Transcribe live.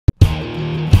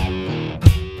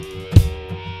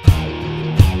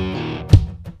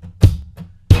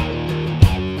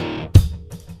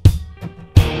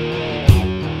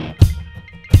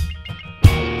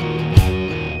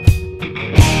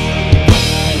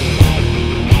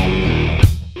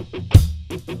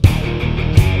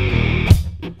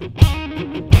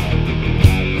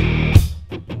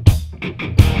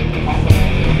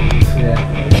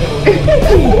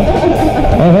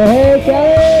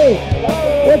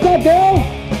What's up, girl?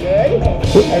 Good.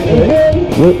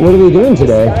 Everything's good. What are we doing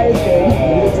today? Sky is good.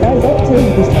 The sky's up too.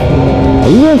 Are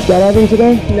you going skydiving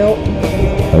today? Nope.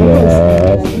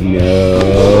 No.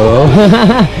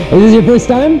 Is this your first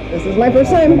time? This is my first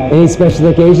time. Any special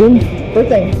occasion?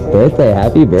 Birthday. Birthday,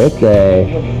 happy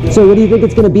birthday. So what do you think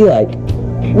it's gonna be like?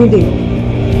 Windy.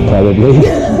 Probably.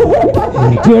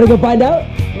 Do you wanna go find out?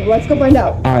 Let's go find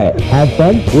out. All right, have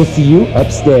fun. We'll see you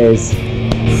upstairs.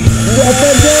 Have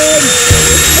fun, Jen.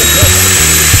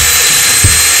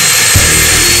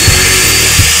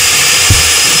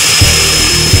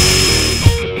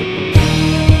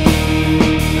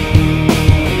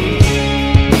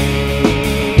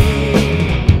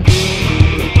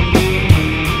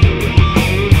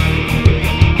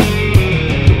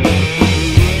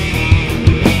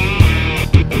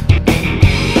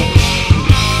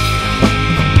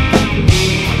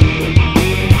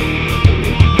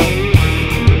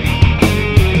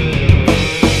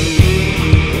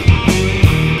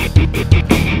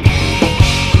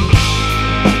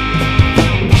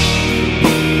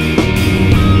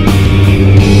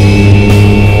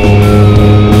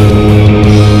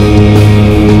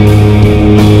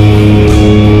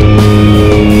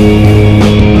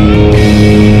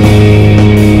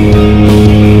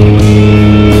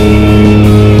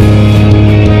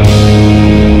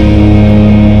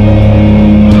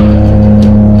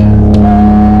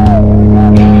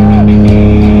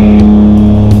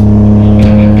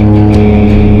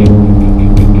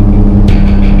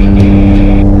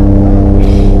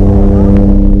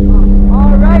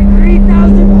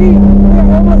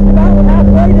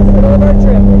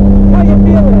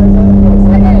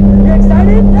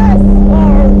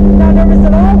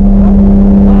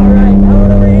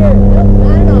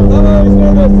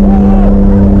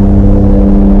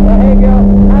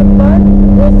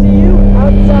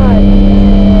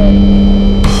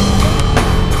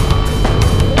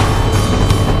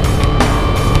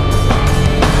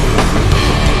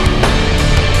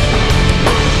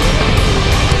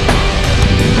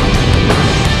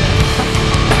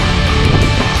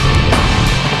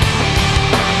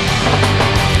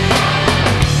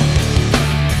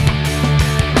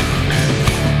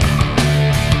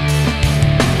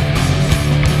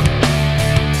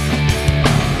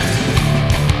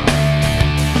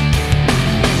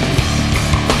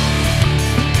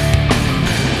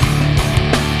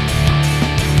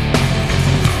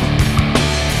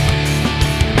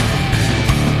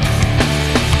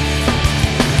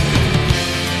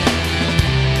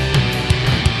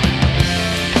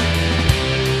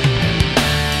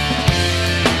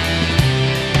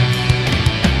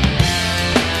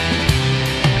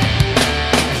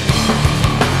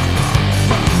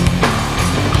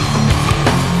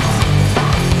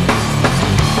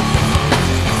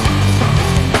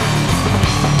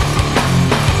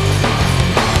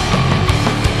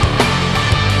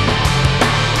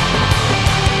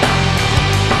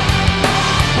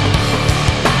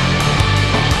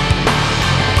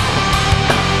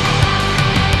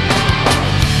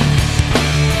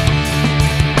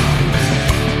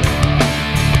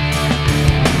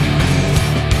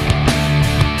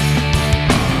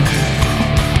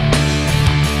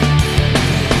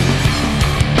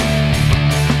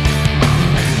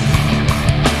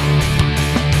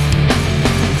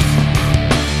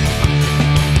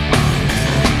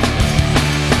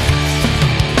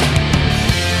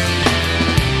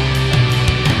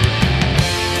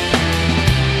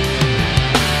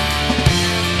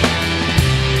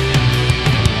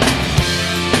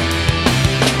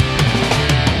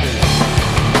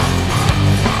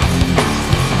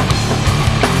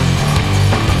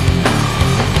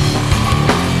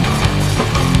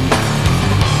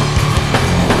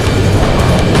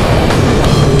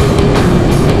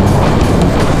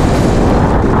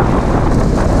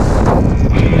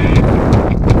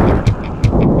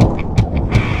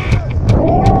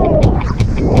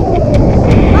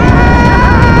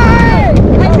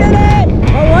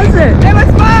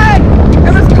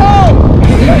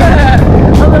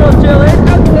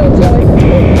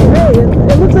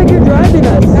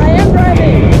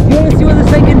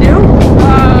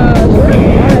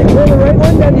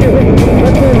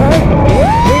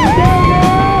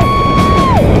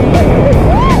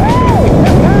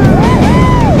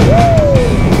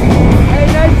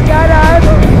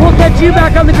 you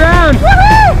back on the ground.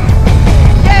 Woohoo!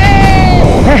 Yay!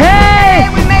 Hey!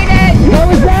 We made it! How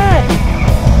was that?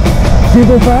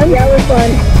 Super fun? Yeah, it was fun.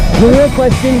 The real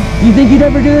question, do you think you'd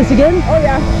ever do this again? Oh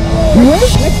yeah. You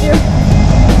would? Next year.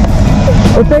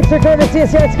 Well, thanks for coming to see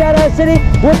us here at Skydive City.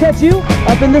 We'll catch you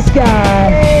up in the sky.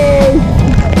 Yay!